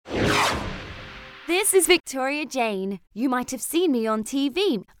This is Victoria Jane. You might have seen me on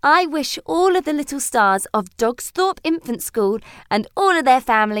TV. I wish all of the little stars of Dogsthorpe Infant School and all of their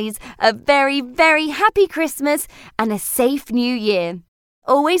families a very, very happy Christmas and a safe New Year.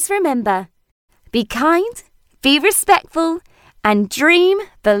 Always remember, be kind, be respectful, and dream,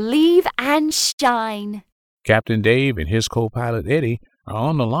 believe, and shine. Captain Dave and his co-pilot Eddie are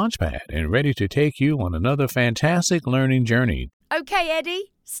on the launch pad and ready to take you on another fantastic learning journey. Okay,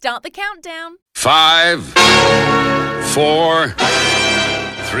 Eddie, start the countdown. 5, 4,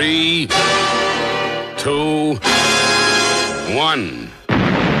 3, 2, 1.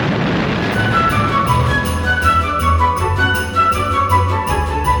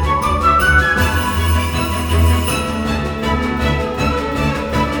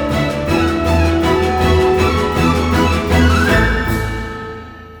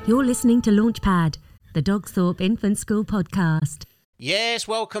 You're listening to Launchpad, the Dogsthorpe Infant School podcast. Yes,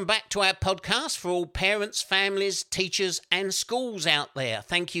 welcome back to our podcast for all parents, families, teachers and schools out there.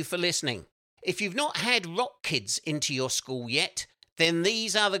 Thank you for listening. If you've not had Rock Kids into your school yet, then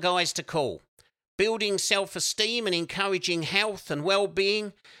these are the guys to call. Building self-esteem and encouraging health and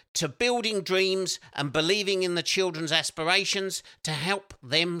well-being, to building dreams and believing in the children's aspirations to help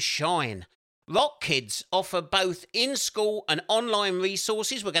them shine. Rock Kids offer both in-school and online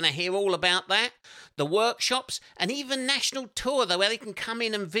resources. We're going to hear all about that. The workshops and even national tour, where they can come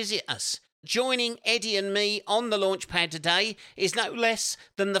in and visit us. Joining Eddie and me on the Launchpad today is no less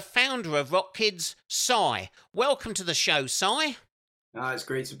than the founder of Rock Kids, Si. Welcome to the show, Si. It's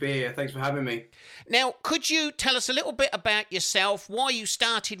great to be here. Thanks for having me. Now, could you tell us a little bit about yourself, why you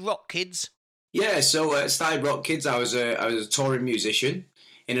started Rock Kids? Yeah, so I started Rock Kids. I was a touring musician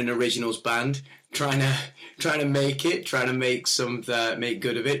in an originals band, trying to make it, trying to make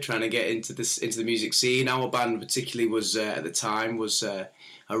good of it, trying to get into the music scene. Our band particularly was at the time was a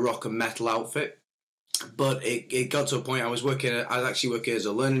rock and metal outfit, but it got to a point I was actually working as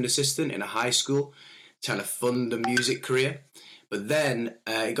a learning assistant in a high school, trying to fund a music career. But then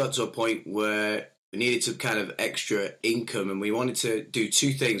it got to a point where we needed some kind of extra income, and we wanted to do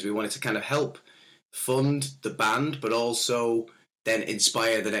two things. We wanted to kind of help fund the band, but also then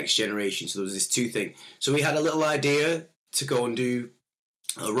inspire the next generation. So there was this two thing. So we had a little idea to go and do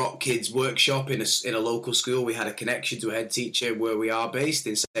a Rock Kids workshop in a local school. We had a connection to a head teacher where we are based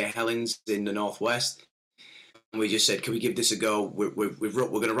in St Helens in the northwest. And we just said, can we give this a go? We're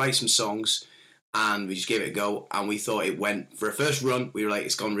going to write some songs, and we just gave it a go. And we thought it went for a first run. We were like,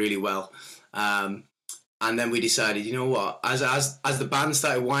 it's gone really well. And then we decided, you know what? As the band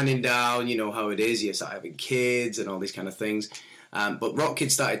started winding down, you know how it is. You start having kids and all these kind of things. But Rock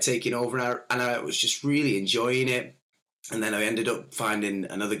Kids started taking over, and I was just really enjoying it. And then I ended up finding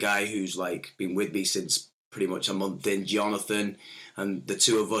another guy who's like been with me since pretty much a month in, Jonathan, and the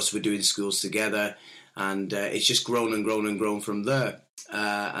two of us were doing schools together, and it's just grown and grown and grown from there.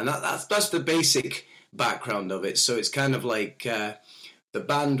 And that's the basic background of it. So it's kind of like the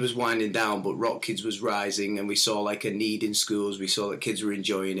band was winding down, but Rock Kids was rising, and we saw like a need in schools. We saw that kids were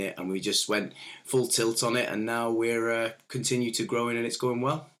enjoying it, and we just went full tilt on it. And now we're continue to growing, and it's going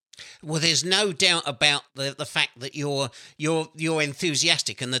well. Well, there's no doubt about the fact that you're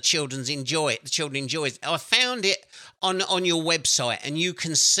enthusiastic and the children enjoy it. The children enjoy it. I found it on your website, and you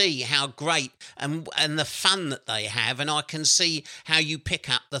can see how great and the fun that they have, and I can see how you pick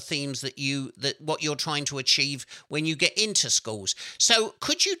up the themes that what you're trying to achieve when you get into schools. So,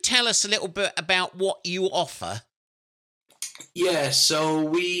 could you tell us a little bit about what you offer? Yeah, so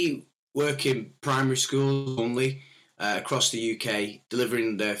we work in primary schools only. Across the UK,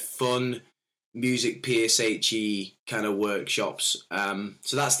 delivering their fun music PSHE kind of workshops.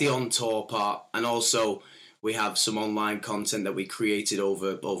 So that's the on-tour part. And also we have some online content that we created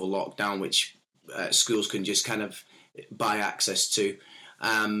over lockdown, which schools can just kind of buy access to.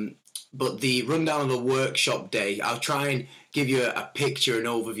 But the rundown of the workshop day, I'll try and give you a picture, an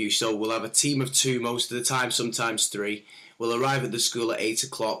overview. So we'll have a team of 2 most of the time, sometimes 3. We'll arrive at the school at 8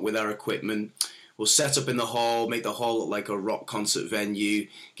 o'clock with our equipment. We'll set up in the hall, make the hall look like a rock concert venue,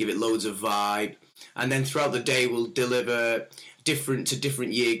 give it loads of vibe. And then throughout the day, we'll deliver different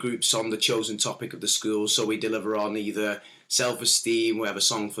year groups on the chosen topic of the school. So we deliver on either self-esteem, we have a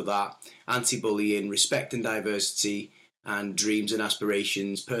song for that, anti-bullying, respect and diversity, and dreams and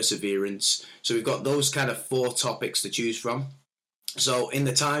aspirations, perseverance. So we've got those kind of 4 topics to choose from. So in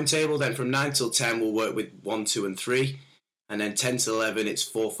the timetable, then from 9 till 10, we'll work with 1, 2 and 3. And then 10 till 11, it's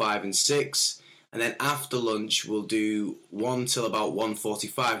 4, 5 and 6. And then after lunch, we'll do 1 till about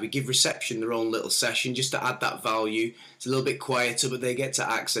 1:45. We give reception their own little session just to add that value. It's a little bit quieter, but they get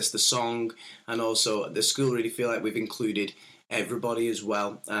to access the song. And also, the school really feel like we've included everybody as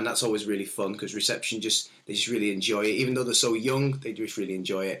well, and that's always really fun because reception they just really enjoy it. Even though they're so young, they just really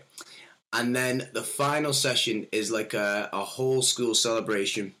enjoy it. And then the final session is like a whole school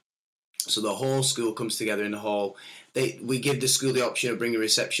celebration. So the whole school comes together in the hall. We give the school the option of bringing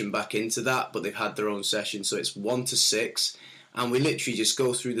reception back into that, but they've had their own session. So it's 1 to 6, and we literally just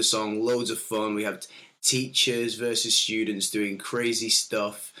go through the song, loads of fun. We have teachers versus students doing crazy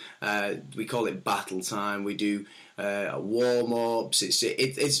stuff. We call it battle time. We do warm-ups.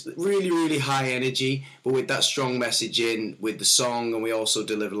 It's really, really high energy, but with that strong message in with the song, and we also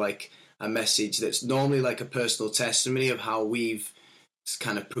deliver like a message that's normally like a personal testimony of how we've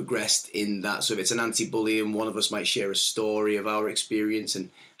kind of progressed in that. So if it's an anti-bullying, one of us might share a story of our experience and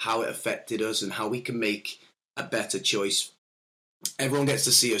how it affected us and how we can make a better choice. Everyone gets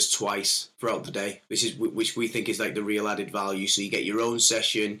to see us twice throughout the day, which we think is like the real added value. So you get your own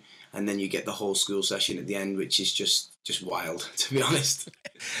session, and then you get the whole school session at the end, which is just wild, to be honest.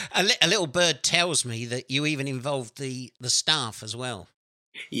 A little bird tells me that you even involved the staff as well.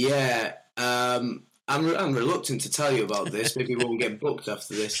 Yeah, I'm reluctant to tell you about this. Maybe we won't get booked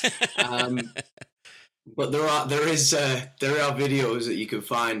after this. But there are videos that you can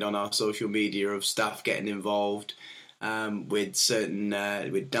find on our social media of staff getting involved with certain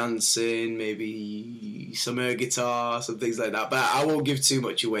with dancing, maybe some air guitar, some things like that. But I won't give too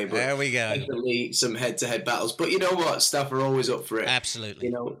much away. But there we go. Definitely some head-to-head battles. But you know what? Staff are always up for it. Absolutely.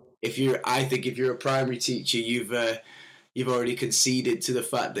 You know, if you're a primary teacher, you've already conceded to the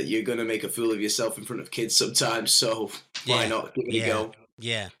fact that you're going to make a fool of yourself in front of kids sometimes. So why not give it a go?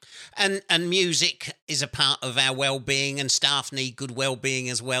 Yeah. And music is a part of our well-being, and staff need good well-being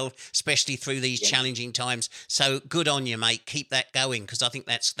as well, especially through these challenging times. So good on you, mate. Keep that going, because I think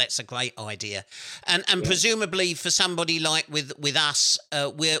that's a great idea. And presumably for somebody like with us,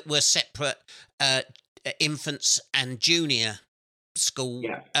 we're separate infants and junior school.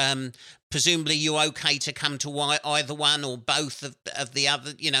 Yeah. Presumably you're okay to come to either one or both of the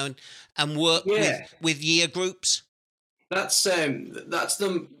other, you know, and work with year groups. That's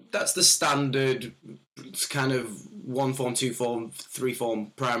the standard kind of 1 form, 2 form, 3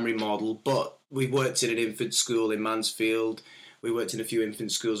 form primary model. But we worked in an infant school in Mansfield. We worked in a few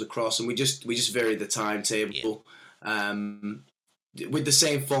infant schools across, and we just varied the timetable with the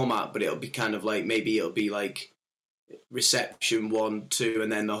same format. But it'll be kind of like, maybe it'll be like reception 1, 2, and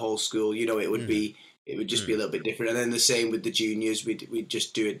then the whole school. You know, it would be. It would just be a little bit different, and then the same with the juniors. We'd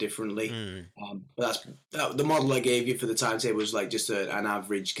just do it differently. But the model I gave you for the timetable was like just an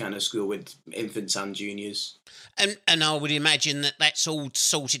average kind of school with infants and juniors. And I would imagine that that's all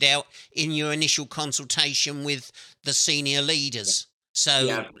sorted out in your initial consultation with the senior leaders. So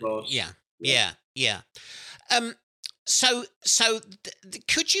yeah, of course. Yeah. So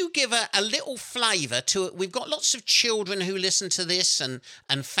could you give a little flavour to it? We've got lots of children who listen to this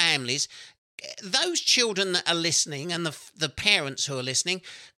and families. Those children that are listening and the parents who are listening,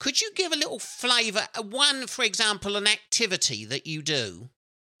 could you give a little flavour? One, for example, an activity that you do.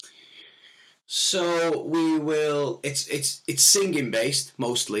 So we will. It's singing based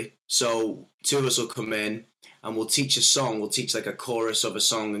mostly. So 2 of us will come in and we'll teach a song. We'll teach like a chorus of a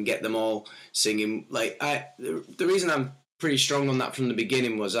song and get them all singing. Like the reason I'm pretty strong on that from the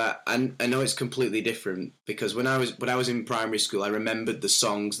beginning was I know it's completely different, because when I was in primary school, I remembered the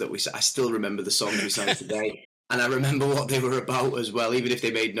songs that I still remember the songs we sang today, and I remember what they were about as well, even if they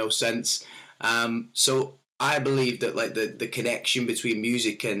made no sense. So I believe that like the connection between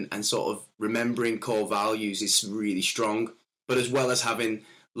music and sort of remembering core values is really strong, but as well as having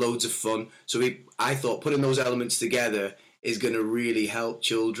loads of fun. So I thought putting those elements together is going to really help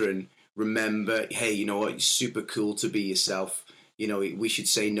children remember, hey, you know what, it's super cool to be yourself. You know, we should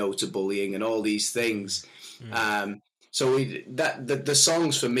say no to bullying and all these things. So the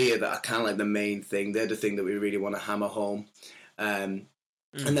songs for me are kind of like the main thing. They're the thing that we really want to hammer home.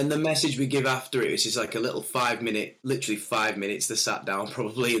 And then the message we give after it is just like a little 5 minute, literally 5 minutes to sat down,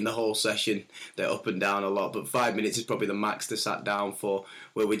 probably in the whole session. They're up and down a lot, but 5 minutes is probably the max to sat down for,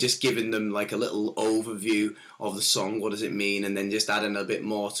 where we're just giving them like a little overview of the song. What does it mean? And then just adding a bit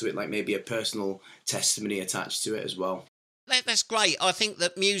more to it, like maybe a personal testimony attached to it as well. That's great. I think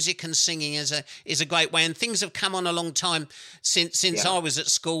that music and singing is a great way, and things have come on a long time since I was at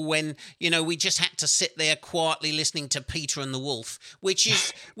school, when, you know, we just had to sit there quietly listening to Peter and the Wolf, which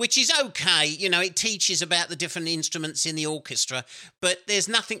is okay. You know, it teaches about the different instruments in the orchestra, but there's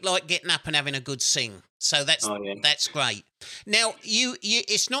nothing like getting up and having a good sing. So that's great. Now, you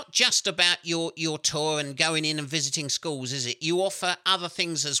it's not just about your tour and going in and visiting schools, is it? You offer other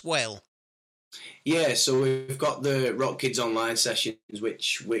things as well. Yeah, so we've got the Rock Kids online sessions,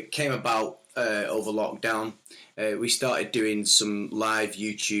 which came about over lockdown. We started doing some live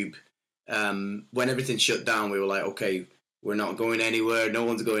YouTube. When everything shut down, we were like, okay, we're not going anywhere. No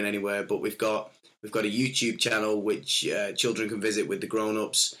one's going anywhere. But we've got a YouTube channel which children can visit with the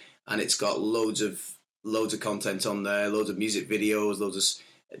grown-ups, and it's got loads of content on there, loads of music videos, loads of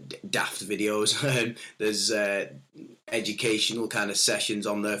daft videos. There's educational kind of sessions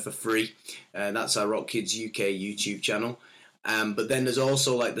on there for free. That's our Rock Kids UK YouTube channel. But then there's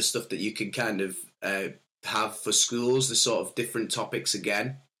also like the stuff that you can kind of have for schools, the sort of different topics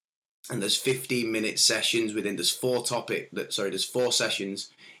again. And there's 15-minute sessions within. There's four sessions,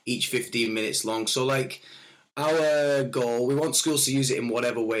 each 15 minutes long. So like our goal, we want schools to use it in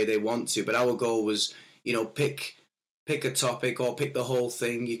whatever way they want to. But our goal was, pick a topic or pick the whole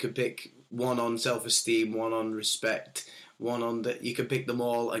thing. You could pick one on self-esteem, one on respect, one on you can pick them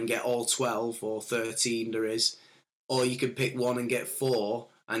all and get all 12 or 13 there is. Or you can pick one and get 4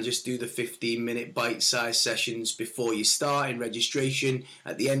 and just do the 15-minute bite-sized sessions before you start in registration,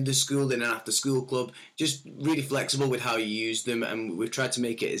 at the end of school, in an after-school club. Just really flexible with how you use them, and we've tried to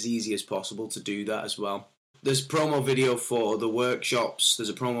make it as easy as possible to do that as well. There's promo video for the workshops. There's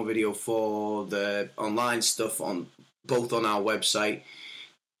a promo video for the online stuff both on our website.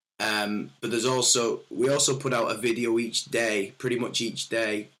 But we also put out a video pretty much each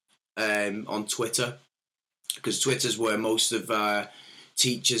day, on Twitter, because Twitter's where most of our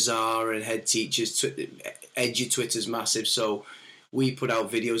teachers are and head teachers. EduTwitter's massive, so we put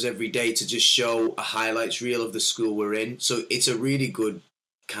out videos every day to just show a highlights reel of the school we're in. So it's a really good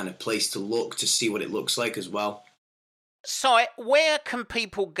kind of place to look to see what it looks like as well. So where can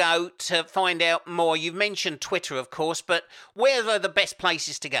people go to find out more? You've mentioned Twitter, of course, but where are the best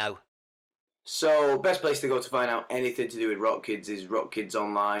places to go? So best place to go to find out anything to do with Rock Kids is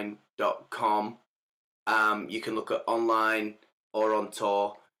rockkidsonline.com. You can look at online or on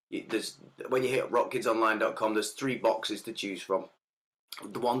tour. When you hit rockkidsonline.com, there's 3 boxes to choose from.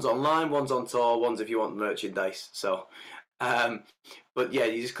 The one's online, one's on tour, one's if you want merchandise. So, but yeah,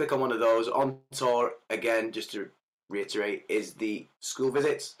 you just click on one of those. On tour, again, just to reiterate, is the school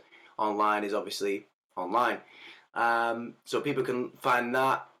visits. Online is obviously online. So people can find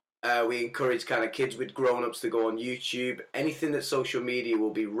that. We encourage kind of kids with grown-ups to go on YouTube. Anything that's social media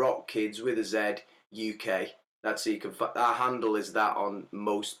will be Rock Kids with a Z UK. That's so you can. Our handle is that on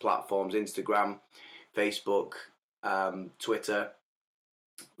most platforms: Instagram, Facebook, Twitter.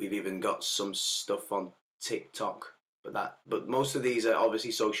 We've even got some stuff on TikTok. But most of these are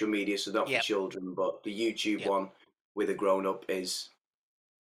obviously social media, so not for children. But the YouTube one with a grown-up is.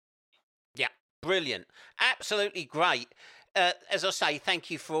 Yeah, brilliant, absolutely great. As I say,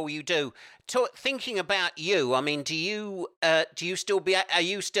 thank you for all you do. Thinking about you, I mean, are you still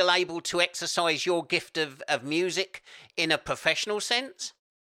able to exercise your gift of music in a professional sense?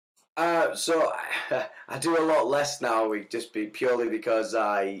 So I do a lot less now. Purely because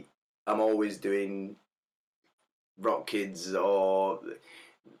I'm always doing Rock Kids, or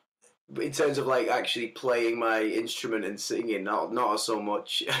in terms of like actually playing my instrument and singing, not so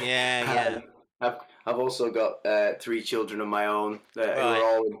much. Yeah. I've also got 3 children of my own who are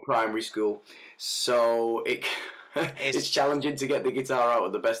all in primary school, so it's challenging to get the guitar out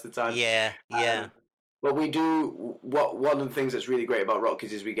at the best of times. Yeah. But we do. One of the things that's really great about Rock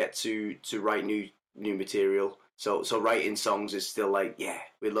Kids is we get to write new material. So writing songs is still like,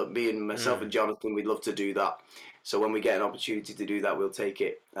 we love, me and myself and Jonathan, we'd love to do that. So when we get an opportunity to do that, we'll take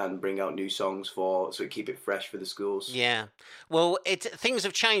it and bring out new songs so we keep it fresh for the schools. Yeah. Well, things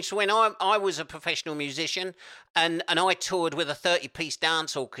have changed. When I was a professional musician and I toured with a 30-piece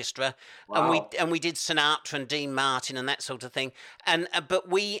dance orchestra, wow. and we did Sinatra and Dean Martin and that sort of thing. But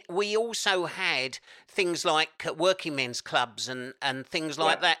we also had things like working men's clubs and things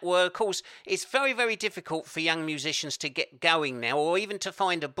like that, where, of course, it's very, very difficult for young musicians to get going now, or even to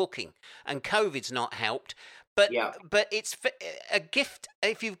find a booking, and COVID's not helped. But it's a gift.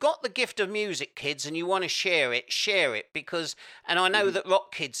 If you've got the gift of music, kids, and you want to share it, because, and I know that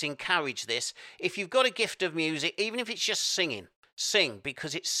Rock Kids encourage this, if you've got a gift of music, even if it's just sing,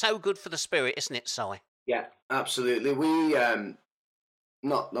 because it's so good for the spirit, isn't it, Si? Yeah, absolutely. We,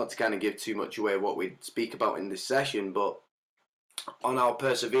 not to kind of give too much away what we speak about in this session, but on our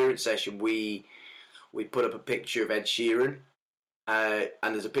Perseverance session, we put up a picture of Ed Sheeran, and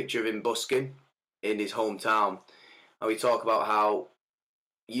there's a picture of him busking in his hometown, and we talk about how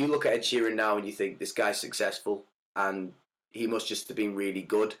you look at Ed Sheeran now and you think this guy's successful and he must just have been really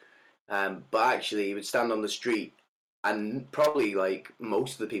good, but actually he would stand on the street and probably like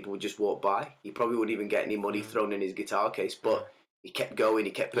most of the people would just walk by. He probably wouldn't even get any money thrown in his guitar case, but he kept going,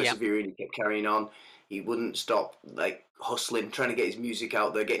 he kept persevering, he kept carrying on. he wouldn't stop like hustling, trying to get his music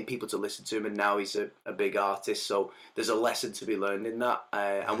out there, getting people to listen to him, and now he's a big artist. So there's a lesson to be learned in that,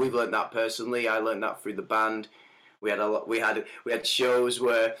 and we've learned that personally. I learned that through the band. We had shows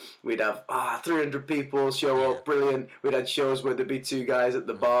where we'd have 300 people show up, brilliant. We'd had shows where there'd be 2 guys at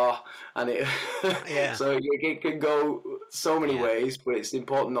the bar, and it so it can go so many ways. But it's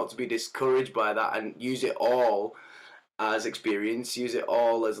important not to be discouraged by that, and use it all as experience. Use it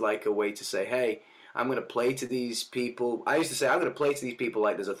all as like a way to say, hey, I'm going to play to these people. I used to say, I'm going to play to these people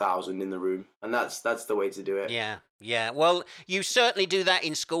like there's 1,000 in the room. And that's the way to do it. Yeah. Well, you certainly do that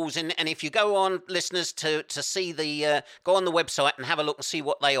in schools. And if you go on, listeners, to see go on the website and have a look and see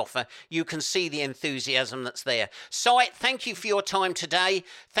what they offer, you can see the enthusiasm that's there. Sight, thank you for your time today.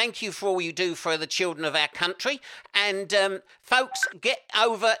 Thank you for all you do for the children of our country. And folks, get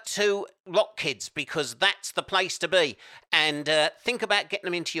over to Rock Kids, because that's the place to be. And think about getting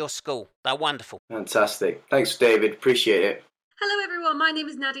them into your school. They're wonderful. Fantastic. Thanks, David. Appreciate it. Hello everyone, my name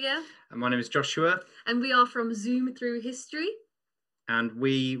is Nadia. And my name is Joshua. And we are from Zoom Through History. And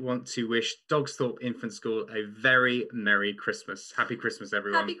we want to wish Dogsthorpe Infant School a very Merry Christmas. Happy Christmas,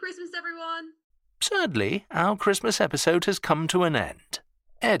 everyone. Happy Christmas, everyone. Sadly, our Christmas episode has come to an end.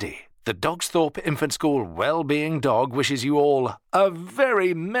 Eddie, the Dogsthorpe Infant School well-being dog, wishes you all a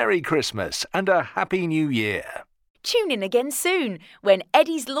very Merry Christmas and a Happy New Year. Tune in again soon, when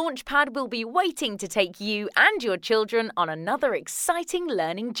Eddie's Launchpad will be waiting to take you and your children on another exciting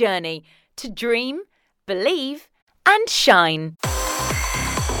learning journey to dream, believe, and shine.